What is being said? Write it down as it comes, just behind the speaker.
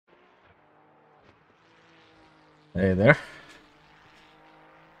Hey there.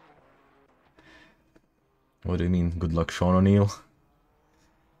 What do you mean, good luck, Sean O'Neill?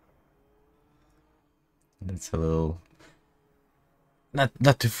 That's a little...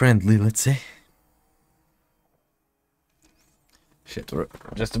 Not too friendly, let's say. Shit, we're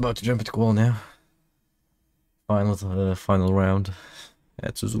just about to jump into qual now. Final round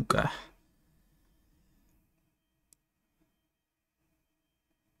at Suzuka.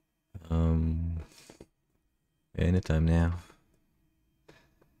 Anytime now.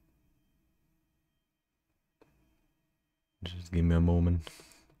 Just give me a moment.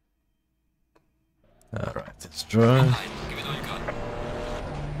 Alright, let's try.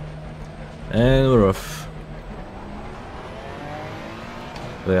 And we're off.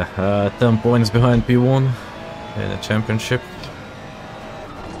 Yeah, 10 points behind P1 in the championship.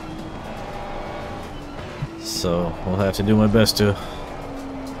 So I'll have to do my best to,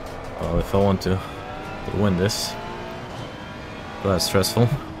 well, if I want to win this. But that's stressful.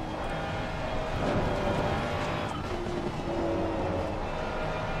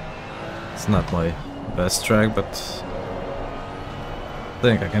 It's not my best track, but I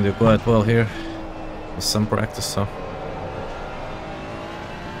think I can do quite well here with some practice, so.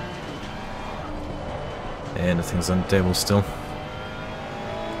 And the thing's on the table still.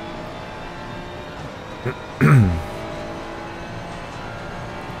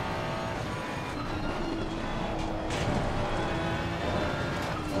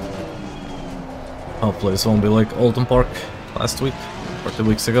 Hopefully this won't be like Alton Park last week or 2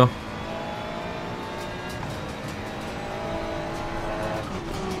 weeks ago.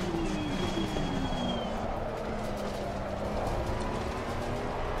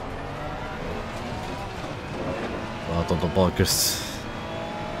 Alton Park is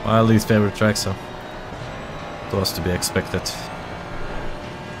my least favorite track, so it was to be expected.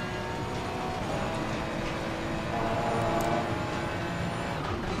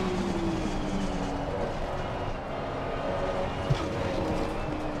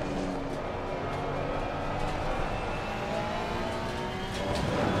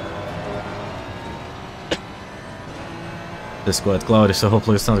 It's quite cloudy, so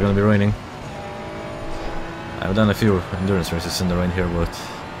hopefully it's not gonna be raining. I've done a few endurance races in the rain here, but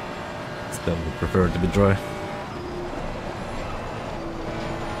still would prefer it to be dry.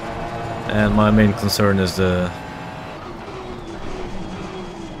 And my main concern is the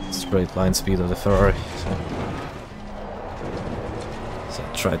straight line speed of the Ferrari. So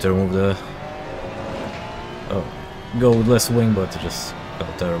I tried to remove the... go with less wing, but it just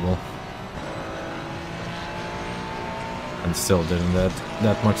felt terrible. And still didn't add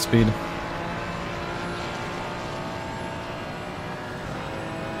that much speed.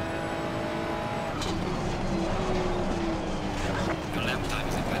 Your lap time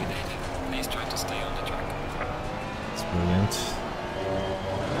is invalidated. Please try to stay on the track. That's brilliant.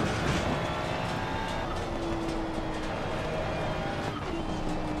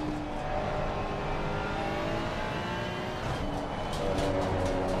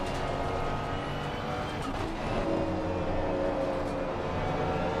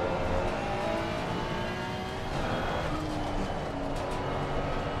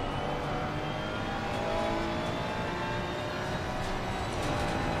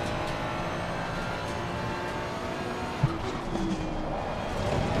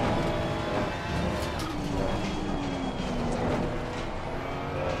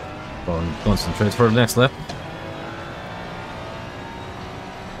 Concentrate for the next lap.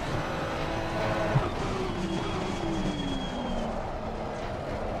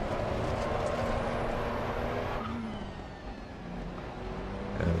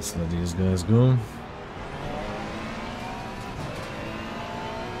 Let's let these guys go.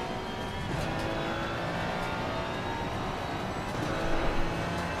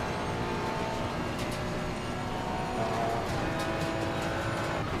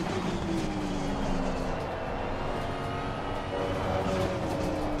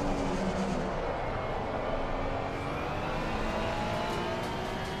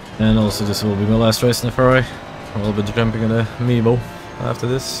 And also this will be my last race in the Ferrari. I will be jumping in a Meebo after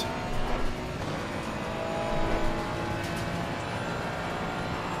this.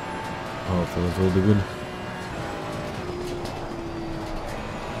 Hopefully it will be good.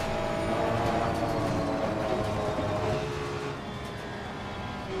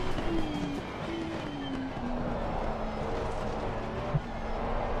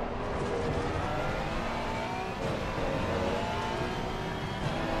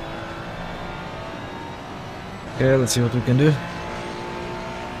 Okay, let's see what we can do.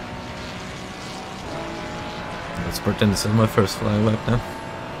 Let's pretend this is my first flying lap now.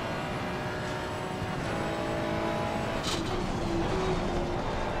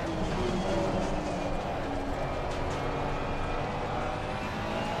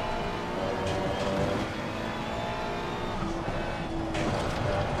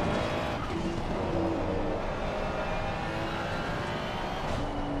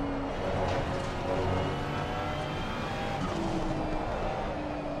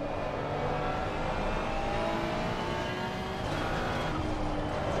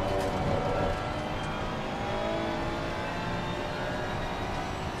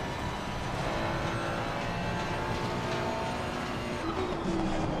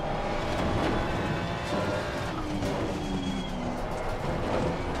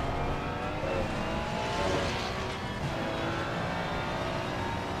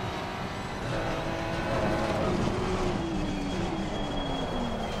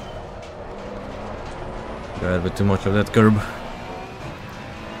 had a bit too much of that curb.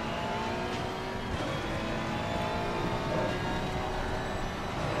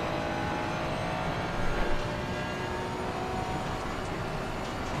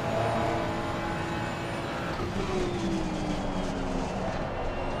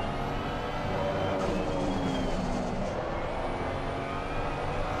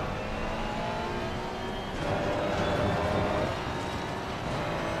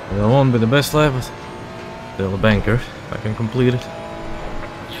 It won't be the best lap, but still a banker if I can complete it.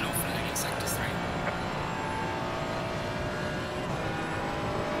 Yellow flag in sector 3.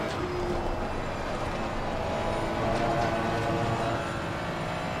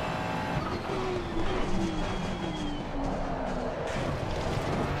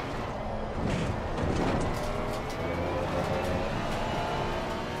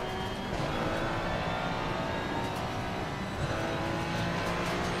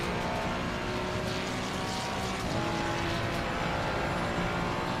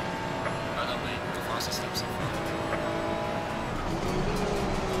 The fastest lap so far.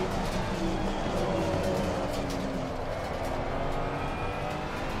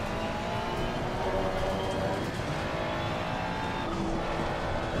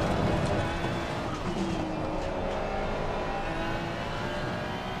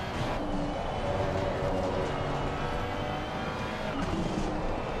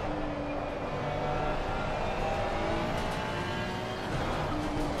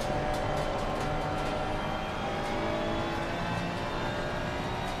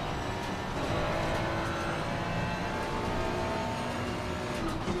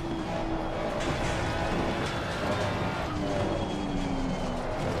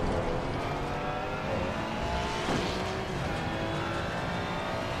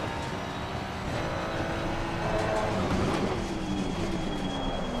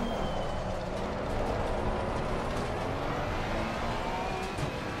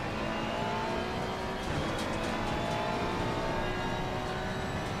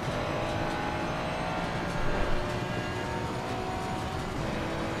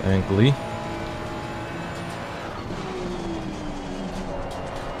 Thankfully.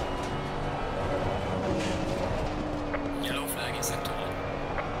 Yellow flag in sector 1.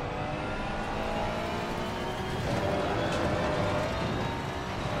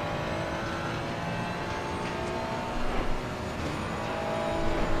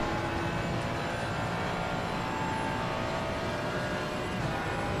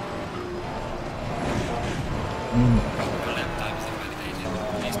 Your lap time is invalidated.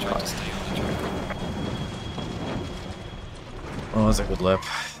 Please try to stay on the track. Oh, that's a good lap.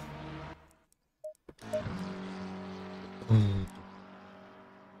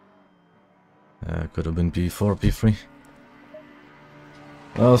 Could have been P4, P3.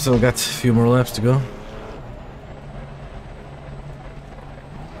 Well, still got a few more laps to go.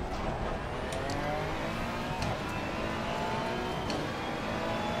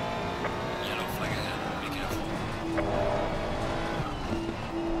 Yellow flag ahead. Be careful.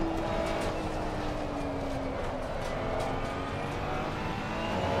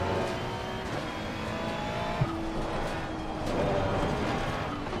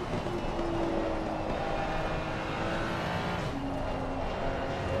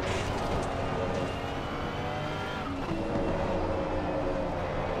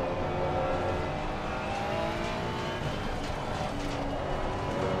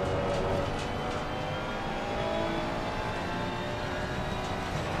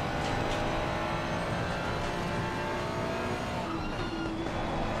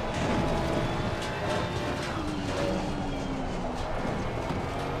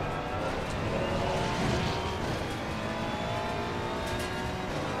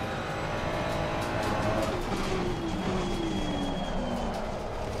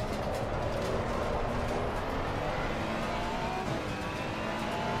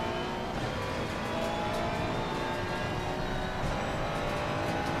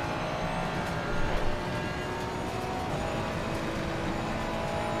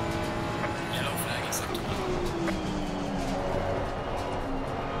 Yellow flag in sector 1.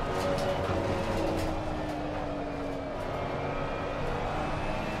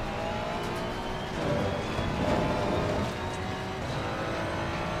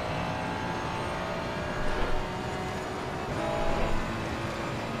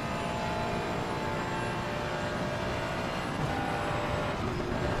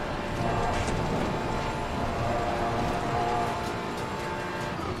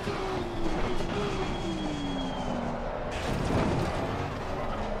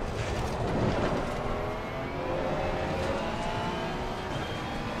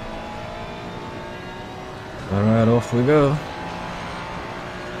 Off we go.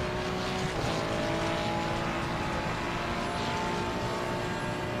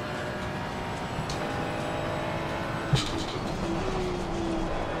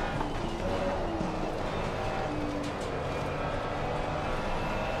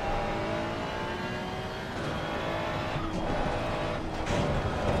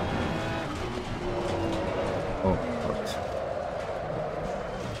 Oh, right.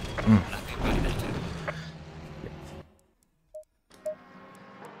 Nothing validated.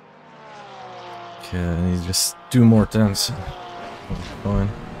 Okay, I need just 2 more turns. Fine.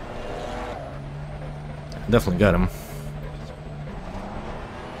 Definitely got him.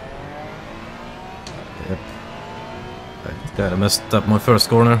 Yep. I messed up my first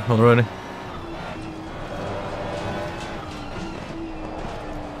corner already.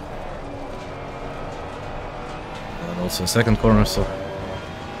 And also a second corner, so...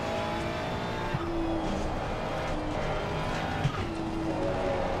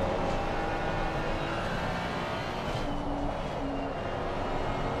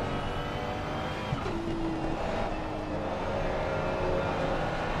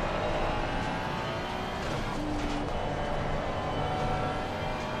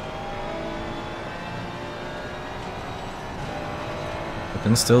 I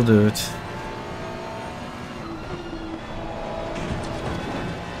can still do it.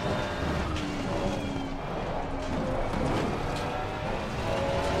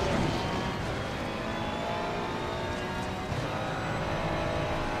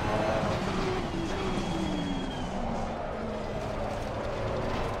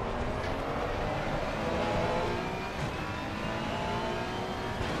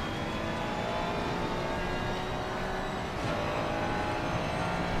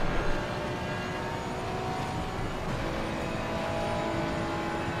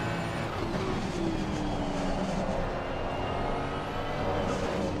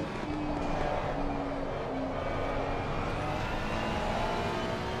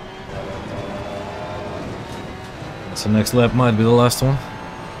 So next lap might be the last one.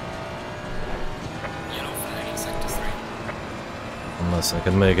 Yellow flag in sector 3. Unless I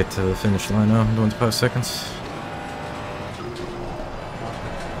can make it to the finish line now in 25 seconds.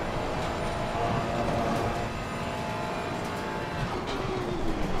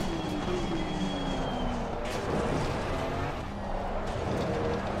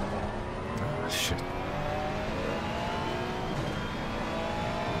 Ah, shit.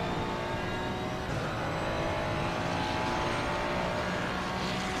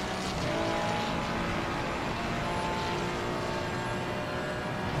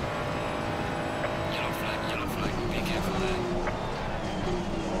 Yellow flag, be careful there.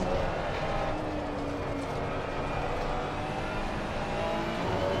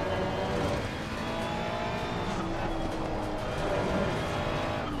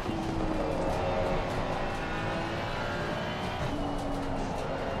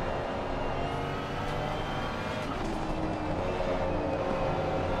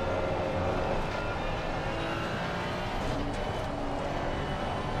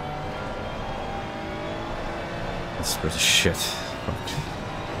 That's pretty shit. Fuck.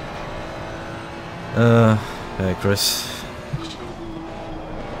 Hey Chris.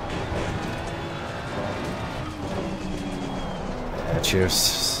 Yeah,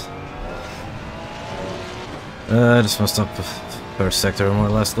 cheers. I just messed up the first sector on my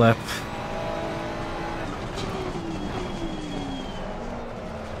last lap.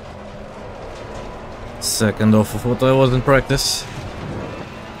 Second off of what I was in practice.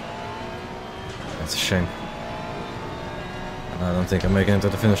 That's a shame. I don't think I'm making it to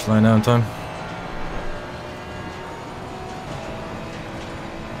the finish line now in time.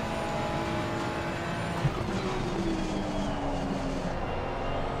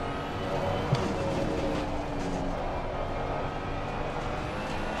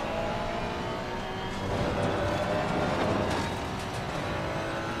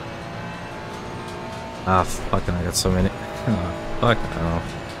 Ah, fucking, I got so many. Oh, fuck, no.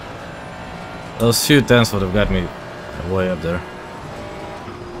 Those few tenths would have got me way up there.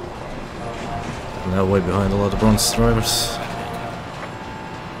 I'm now way behind a lot of bronze drivers.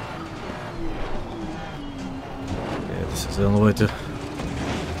 Yeah, this is the only way to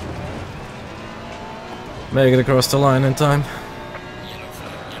make it across the line in time. Yellow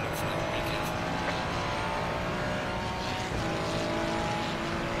flag, be careful.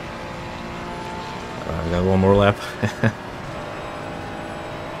 I got one more lap.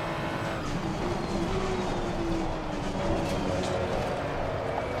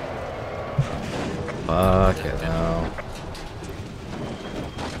 Fuck it now.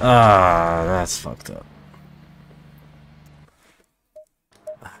 Ah, that's fucked up.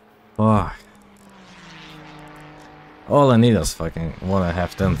 Fuck. All I need is fucking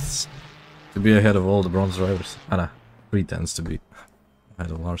 1.5 tenths to be ahead of all the bronze drivers. 3 tenths to be ahead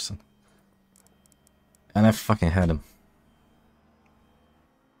of Larson. And I fucking had him.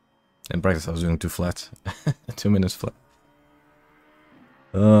 In practice I was doing 2 flat. 2 minutes flat.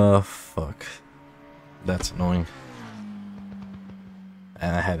 Oh fuck. That's annoying.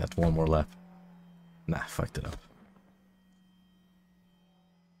 And I had that one more lap. Nah, fucked it up.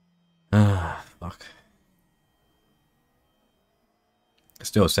 Ah, fuck.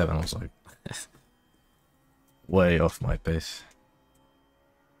 Still 7 was like way off my pace.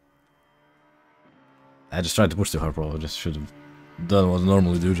 I just tried to push too hard, probably. Just should have done what I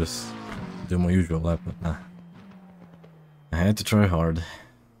normally do, just do my usual lap, but nah. I had to try hard.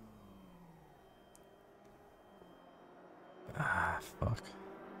 Ah, fuck.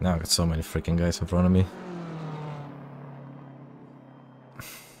 Now I got so many freaking guys in front of me.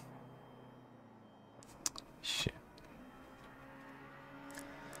 Shit.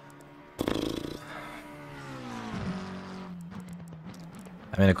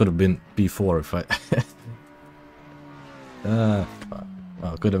 I mean, I could have been P4 if I... fuck.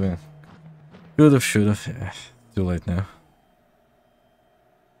 Well, could have been. Could have, should have. Yeah, too late now.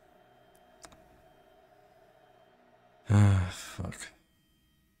 Ah, fuck.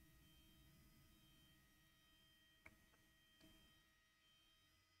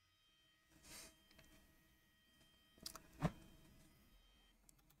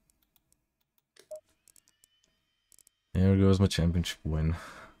 Here goes my championship win.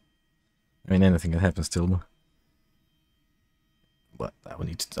 I mean, anything can happen still. But I would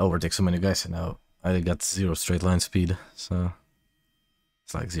need to overtake so many guys, and now I got 0 straight line speed, so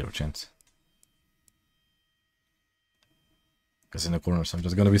it's like 0 chance. Because in the corners I'm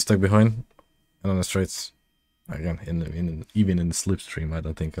just gonna be stuck behind, and on the straights, again, even in the slipstream, I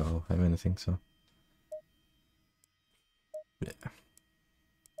don't think I'll have anything. So yeah.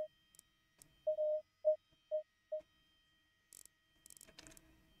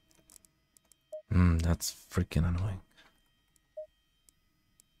 That's freaking annoying.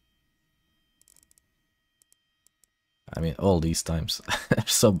 I mean, all these times they're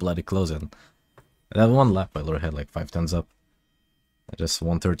so bloody close, and that one lap I already had like 5 tenths up. I just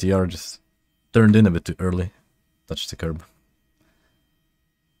 130 yards, just turned in a bit too early, touched the curb.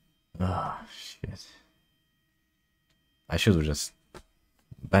 Ah, shit. I should have just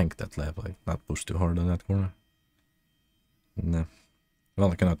banked that lap, like not pushed too hard on that corner. No.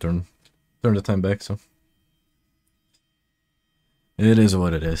 Well, I cannot turn the time back, so it is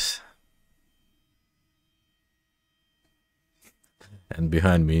what it is. And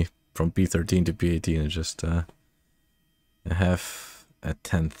behind me, from P13 to P18, is just a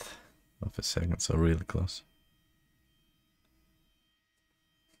tenth of a second, so really close.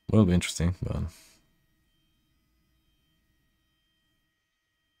 Will be interesting, but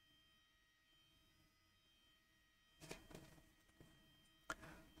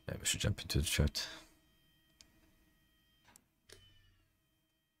maybe we should jump into the chat.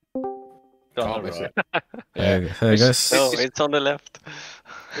 Can't miss it. Hey guys. No, it's on the left.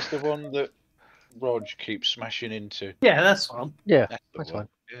 It's the one that Rog keeps smashing into. Yeah, that's one. Yeah, That's the that's one.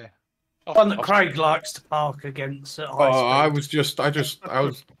 fine. Yeah. One that Craig likes to park against at high Oh, speed.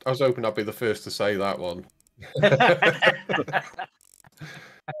 I was hoping I'd be the first to say that one. Oh,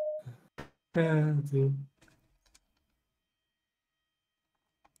 dear.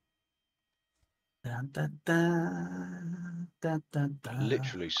 Dun, dun, dun, dun, dun, dun.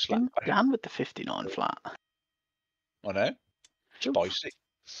 Literally slapped back. Began with the 59 flat. I know. Spicy.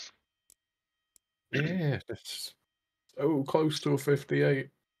 Yeah, it's so close to a 58.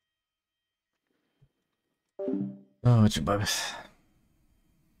 Oh, what's your bubbles?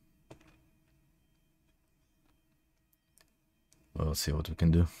 Well, let's see what we can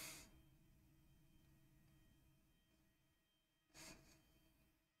do.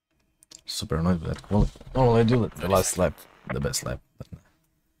 Super annoyed with that quality. Normally I do the last lap, the best lap, but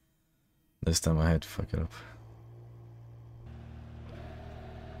this time I had to fuck it up.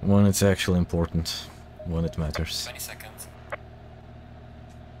 When it's actually important, when it matters. 20 seconds.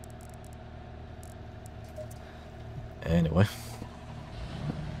 Anyway,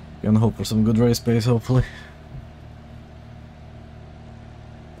 gonna hope for some good race pace, hopefully.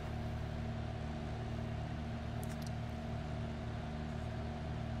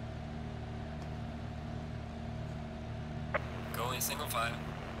 Go in single file.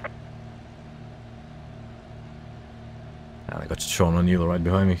 And I got Sean O'Neill right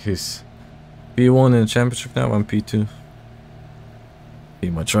behind me. He's P1 in the championship now. I'm P2. He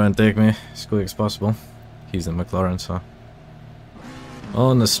might try and take me as quick as possible. He's in McLaren, so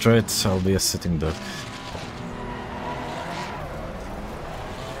On the straight, I'll be a sitting duck.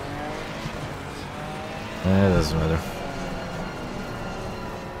 It doesn't matter.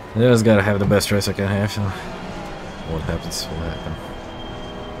 I just gotta have the best race I can have, so what happens will happen.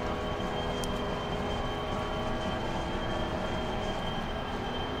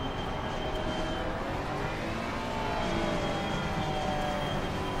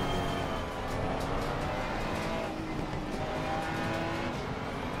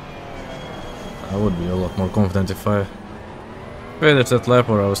 I would be a lot more confident if I finished that lap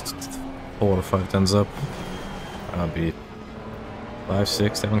where I was 4 or 5 tenths up. I'd be 5,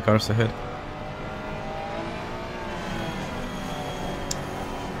 6, 7 cars ahead.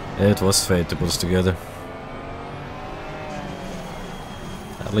 It was fate to put us together.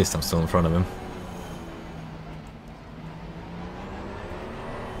 At least I'm still in front of him.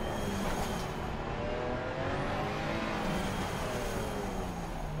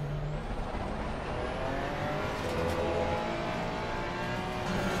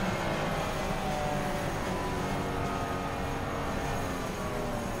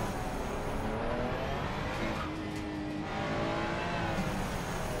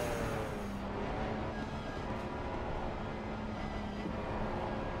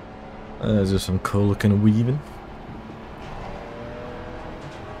 There's just some cool looking weaving.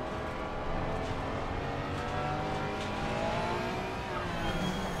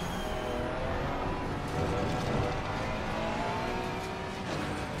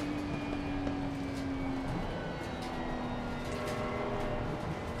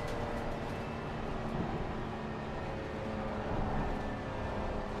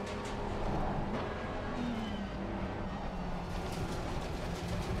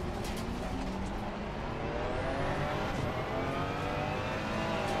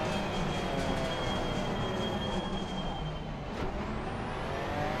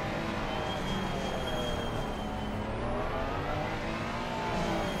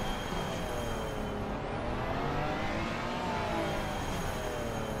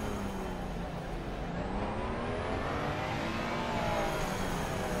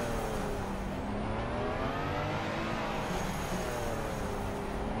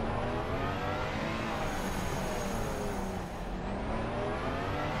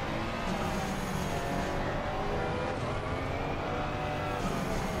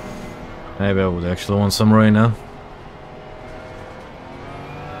 Maybe I would actually want some rain now.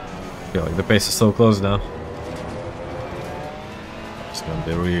 I feel like the pace is so close now. It's gonna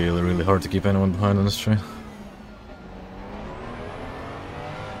be really hard to keep anyone behind on this train.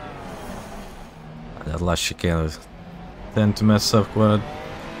 That last chicane I tend to mess up quite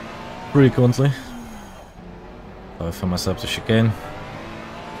frequently. If I mess up the chicane,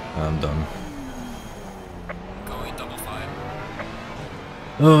 I'm done. Going double file.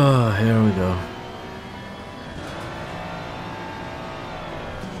 Oh, here we go.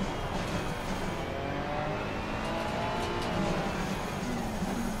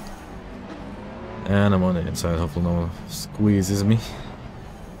 And I'm on the inside, hopefully no one squeezes me.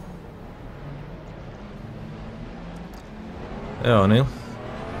 Yeah, O'Neill.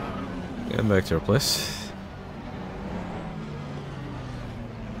 Get back to your place.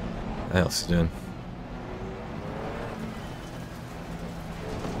 What else you doing?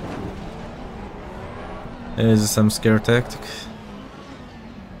 Is this some scare tactic?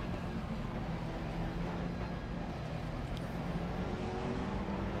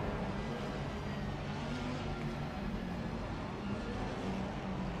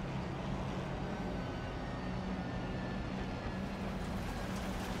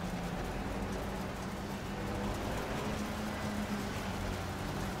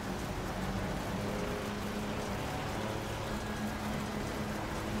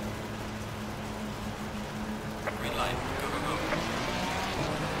 Green light. Go, go, go.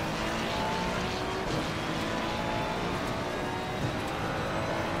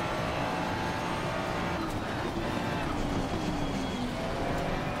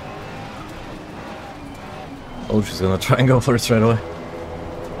 Oh, she's gonna try and go for it straight away.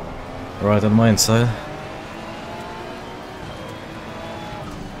 Right on my inside.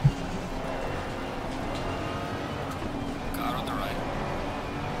 Car on the right.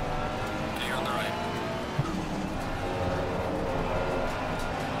 Clear on the right.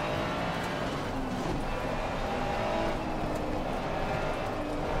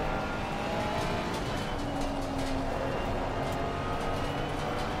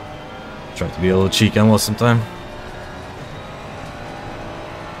 Try to be a little cheeky and lost some time.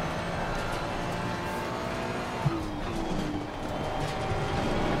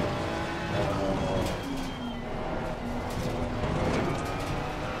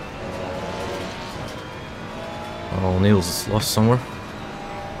 Oh, Niels is lost somewhere.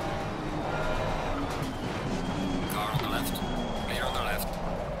 Car on the left. Clear on the left.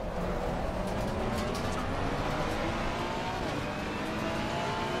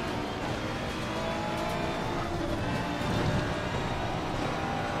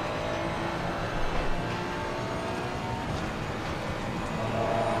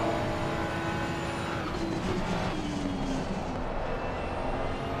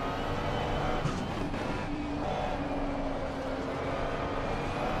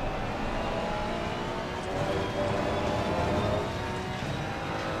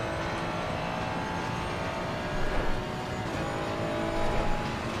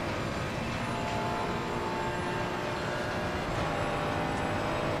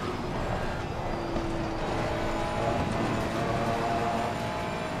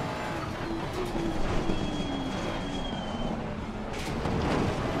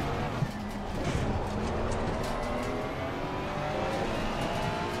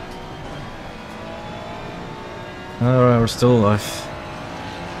 Alright, we're still alive.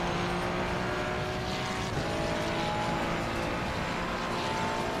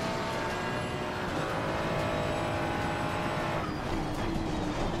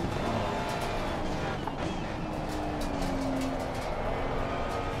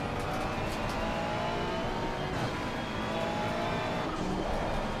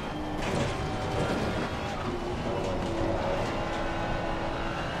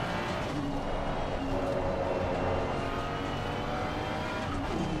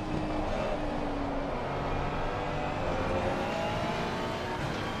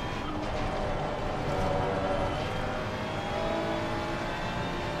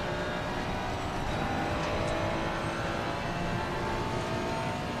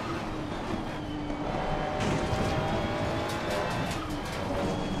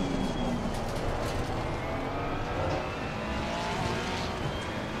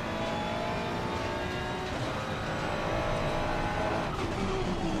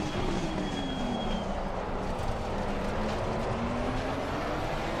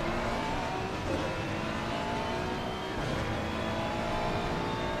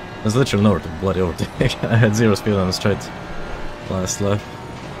 There's literally nowhere to bloody overtake. I had 0 speed on the straight last lap.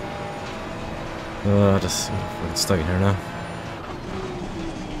 Just fucking stuck in here now.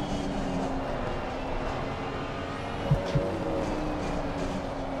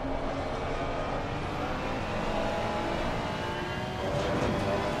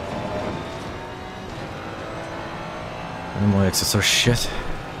 And my exits are shit.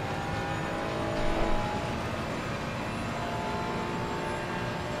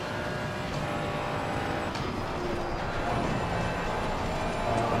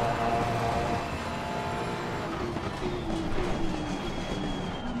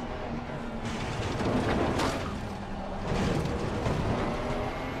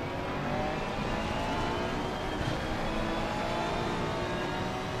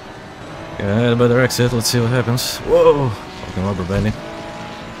 Yeah, better exit, let's see what happens. Whoa! Fucking rubber banding.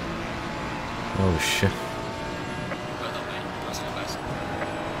 Holy shit. Well done, mate. Personal best.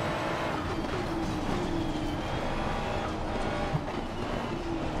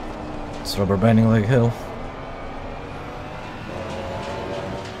 It's rubber banding like hell.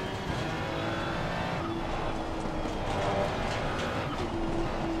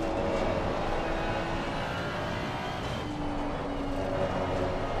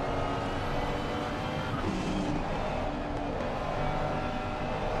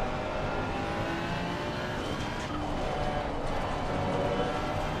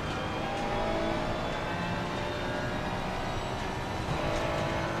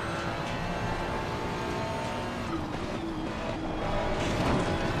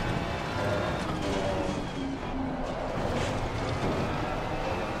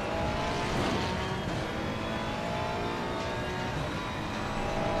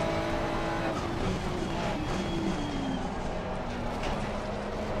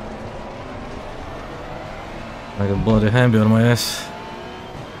 I got bloody hamby on my ass.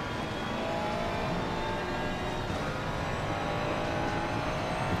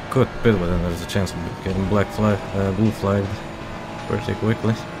 Could pit, but then there's a chance of getting blue flagged pretty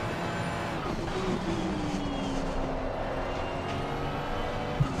quickly.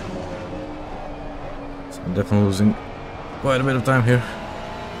 So I'm definitely losing quite a bit of time here.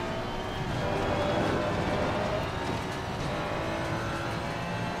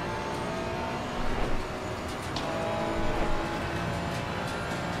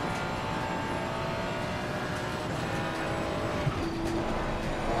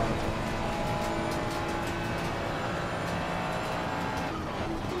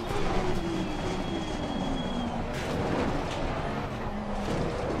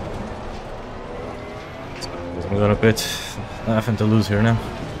 gonna pit. Nothing to lose here now.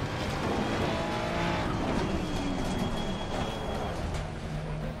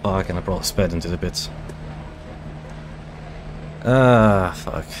 Fuck, and I probably sped into the pits. Ah,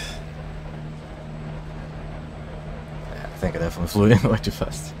 fuck. Yeah, I think I definitely flew in way too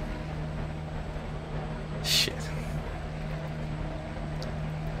fast. Shit.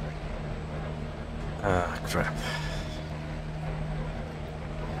 Ah, crap.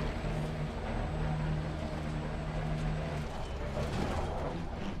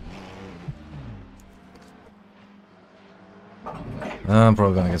 I'm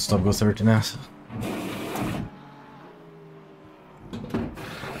probably gonna get stop go 30 now. So.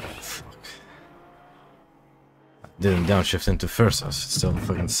 Fuck. Didn't downshift into first, I was still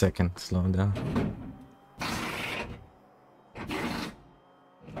fucking second, slowing down.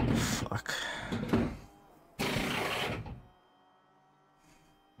 Fuck.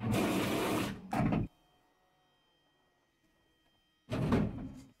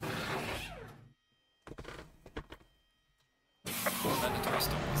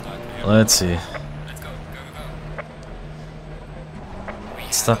 Let's see. Let's go, go. We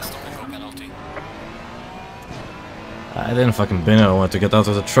have Stop. a stop and go penalty. I didn't fucking bin it, I wanted to get out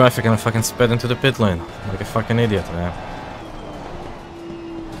of the traffic and I fucking sped into the pit lane. Like a fucking idiot, man.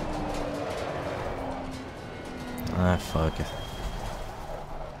 Ah, fuck it.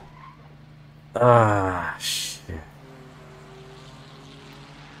 Ah, shit.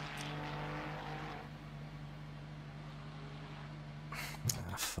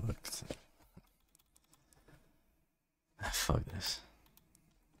 Ah, fuck. Ah, fuck this.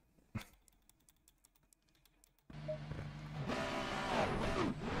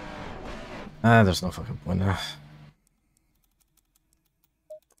 Ah, there's no fucking point now.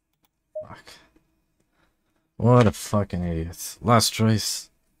 Fuck. What a fucking idiot. Last race.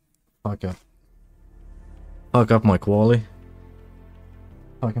 Fuck up. Fuck up my quali.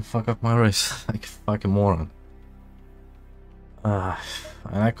 Fucking fuck up my race. Like a fucking moron. Ah,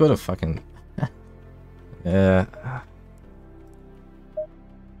 and I could have fucking... yeah.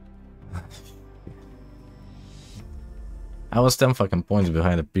 I was 10 fucking points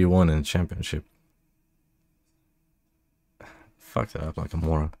behind the P1 in the championship. Fucked it up like a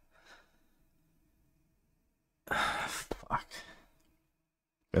moron. Fuck.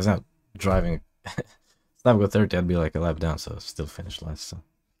 Because now driving... Snap got 30, I'd be like a lap down, so still finished last, so...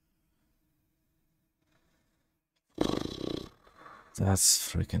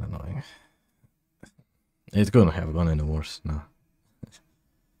 That's freaking annoying. It couldn't have gone any worse, no.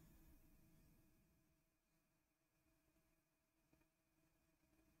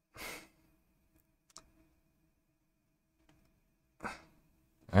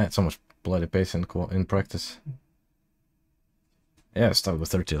 I had so much bloody pace in practice. Yeah, I started with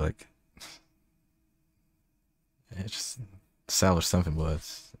 30, like... Yeah, just salvage something, but...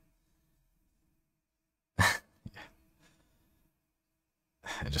 yeah.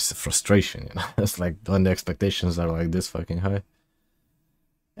 Just a frustration, you know? It's like when the expectations are like this fucking high.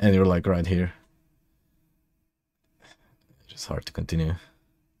 And you're like right here. It's just hard to continue.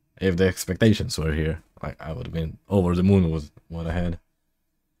 If the expectations were here, like I would have been over the moon with what I had.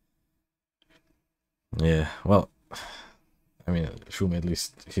 Yeah, well, I mean, Schumi at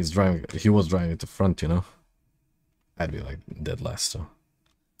least he was driving at the front, you know. I'd be like dead last, so.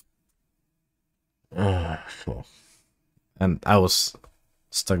 Well. And I was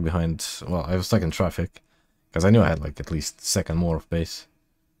stuck behind, well, I was stuck in traffic, because I knew I had like at least second more of pace.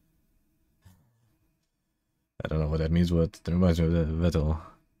 I don't know what that means, but it reminds me of the Vettel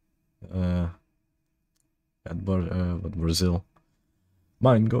at Brazil.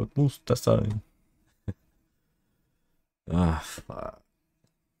 Mein Gott, muss das sein. Ah, fuck.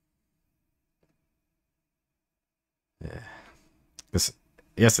 Yeah. Because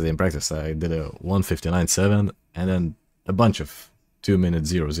yesterday in practice I did a 1:59.7 and then a bunch of 2:00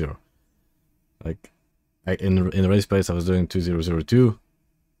 00. Like in the race pace I was doing 2:002,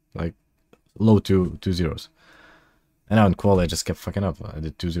 like low two zeros. And now in quali I just kept fucking up. I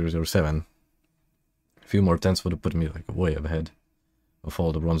did 2:007. A few more tenths would have put me like way ahead of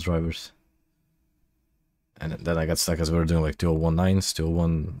all the bronze drivers. And then I got stuck as we were doing like 2:01.9s,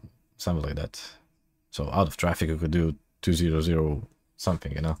 2:01, something like that. So out of traffic I could do 2:00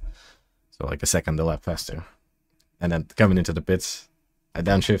 something, you know. So like a second a lap faster. And then coming into the pits, I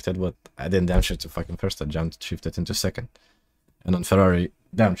downshifted, but I didn't downshift to fucking first, I downshifted into second. And on Ferrari,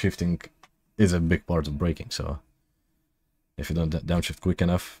 downshifting is a big part of braking, so if you don't downshift quick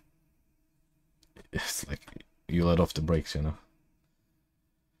enough, it's like you let off the brakes, you know.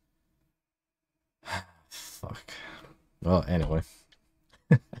 Fuck. Well, anyway.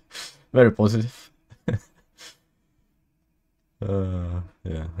 Very positive.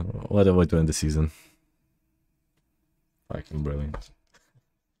 Yeah. What a way to end the season. Fucking brilliant.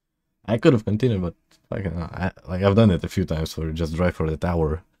 I could have continued, but like I've done it a few times where you just drive for the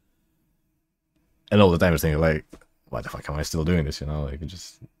tower. And all the time I was thinking like, why the fuck am I still doing this, you know? Like it's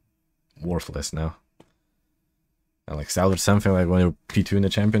just worthless now. And like salvage something like when you're P2 in the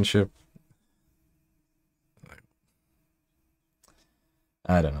championship. Like,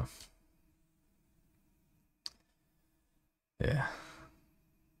 I don't know. Yeah.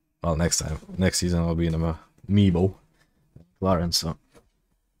 Well, next season I'll be in a Meebo, Clarence, so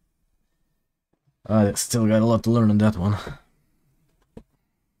I still got a lot to learn on that one.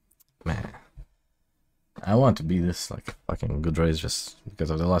 Man, I want to be this like fucking good race just because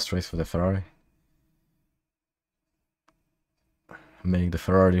of the last race for the Ferrari. Make the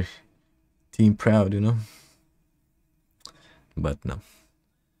Ferrari team proud, you know. But no,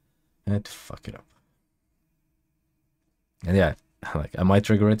 I had to fuck it up. And yeah, like I might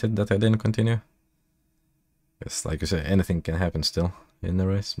regret it that I didn't continue. Because like you said, anything can happen still in the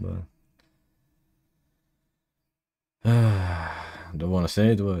race, but don't want to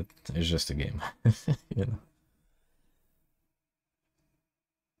say it, but it's just a game, you know.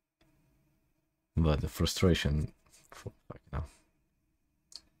 But the frustration, fuck no.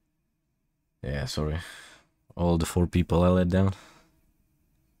 Yeah, sorry. All the 4 people I let down.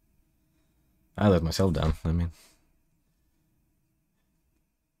 I let myself down, I mean.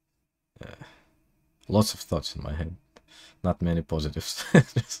 Lots of thoughts in my head. Not many positives.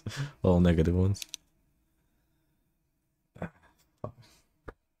 Just all negative ones.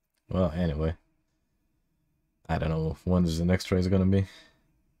 Well, anyway. I don't know when is the next race gonna be.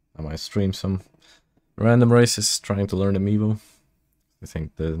 I might stream some random races trying to learn Amiibo. I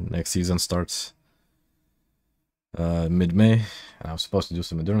think the next season starts mid-May. I was supposed to do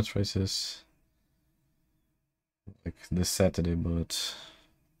some endurance races like this Saturday, but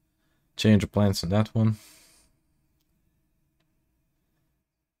change of plans on that one.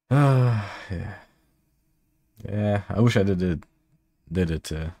 Yeah. Yeah, I wish I did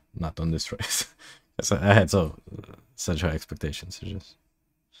it not on this race. I had such high expectations. It's just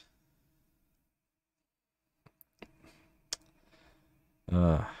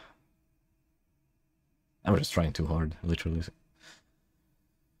I was just trying too hard, literally.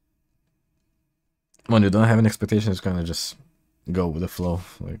 When you don't have an expectation, it's kind of just go with the flow,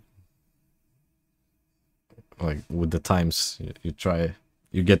 like with the times you try,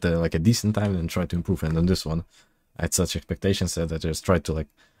 you get like a decent time and try to improve. And on this one, I had such expectations that I just tried to like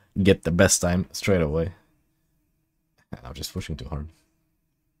get the best time straight away, and I'm just pushing too hard.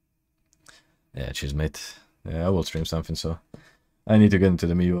 Yeah, cheers, mate. Yeah, I will stream something, so I need to get into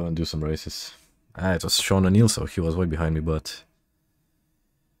the Mio and do some races. It was Sean O'Neill, so he was way behind me, but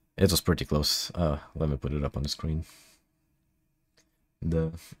it was pretty close. Let me put it up on the screen.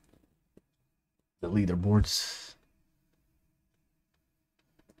 The leaderboards.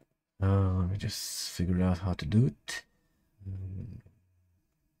 Let me just figure out how to do it.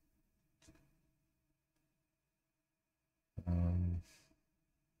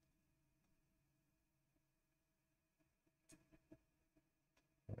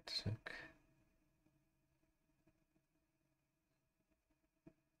 Wait a sec.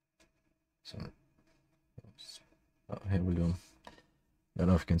 So, oh, here we go. I don't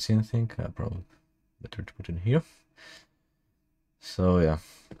know if you can see anything. Probably better to put it here. So yeah,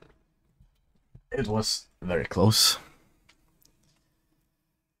 it was very close.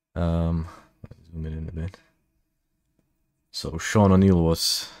 Zoom in a bit. So Sean O'Neill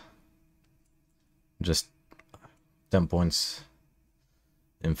was just 10 points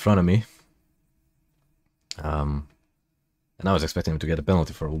in front of me. And I was expecting him to get a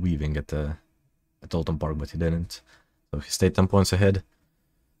penalty for weaving at Alton Park, but he didn't. So he stayed 10 points ahead.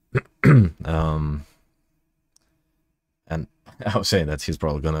 And I was saying that he's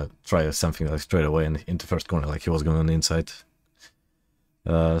probably gonna try something like straight away and into first corner, like he was going on the inside.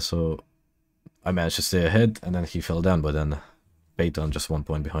 So I managed to stay ahead, and then he fell down, but then Peyton just 1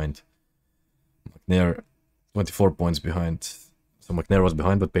 point behind. McNair 24 points behind. So McNair was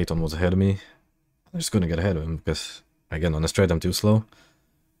behind, but Peyton was ahead of me. I just couldn't get ahead of him because, again, on the straight I'm too slow.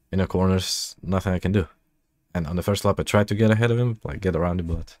 In the corners, nothing I can do. And on the first lap I tried to get ahead of him, like get around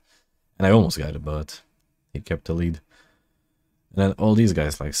it, and I almost got it, but he kept the lead. And then all these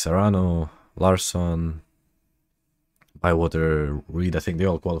guys like Serrano, Larsson, Bywater, Reed, I think they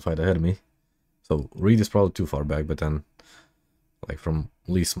all qualified ahead of me. So Reed is probably too far back, but then like from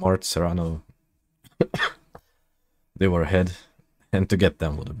Lee Smart, Serrano, they were ahead. And to get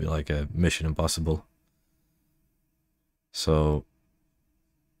them would be like a mission impossible. So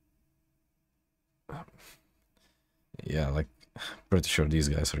yeah, like pretty sure these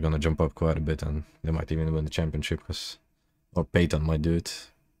guys are gonna jump up quite a bit, and they might even win the championship, or Peyton might do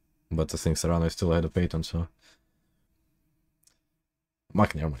it. But I think Serrano is still ahead of Peyton, so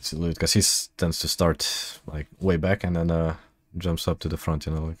McNair might still do it, because he tends to start like way back and then jumps up to the front,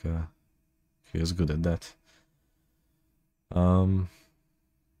 you know, like he is good at that. And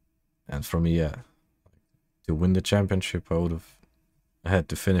for me, yeah, to win the championship, I would have had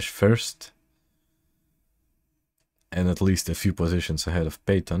to finish first and at least a few positions ahead of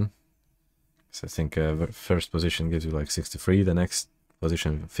Peyton. So I think first position gives you like 63, the next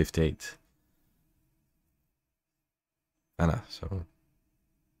position 58. And so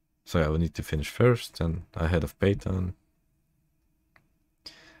yeah, we need to finish first and ahead of Peyton.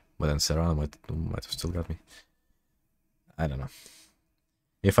 But then Serrano might have still got me. I don't know.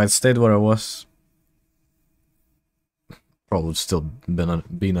 If I'd stayed where I was, probably would still been on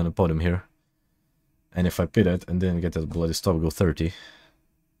the podium here. And if I pitted and didn't get that bloody stop go 30,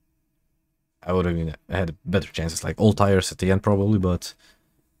 I would have had better chances, like all tires at the end probably, but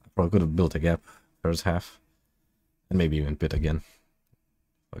I probably could have built a gap first half. And maybe even pit again.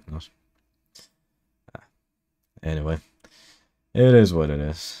 Fuck knows. Anyway, it is what it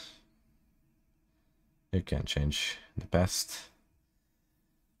is. You can't change the past.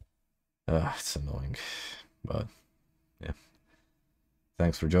 It's annoying, but yeah.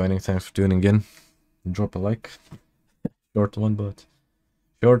 Thanks for joining. Thanks for tuning in. Drop a like. Short one, but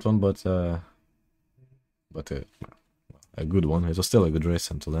a good one. It was still a good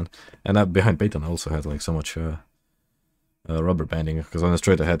race until then. And behind Peyton, I also had like so much rubber banding, because on the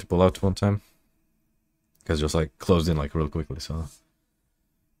straight I had to pull out one time because just like closed in like real quickly. So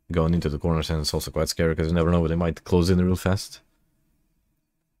going into the corners, and it's also quite scary because you never know, they might close in real fast.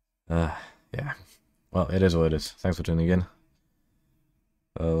 Yeah. Well, it is what it is. Thanks for tuning in.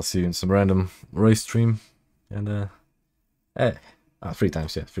 I'll see you in some random race stream. And, hey. 3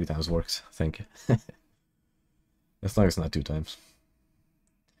 times, yeah. 3 times works. Thank you. As long as it's not 2 times.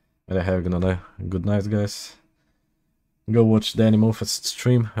 But I have a good night, guys. Go watch Danny Moffat's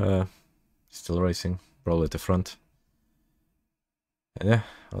stream. Still racing. Probably at the front. And yeah,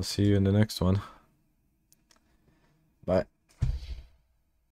 I'll see you in the next one. Bye.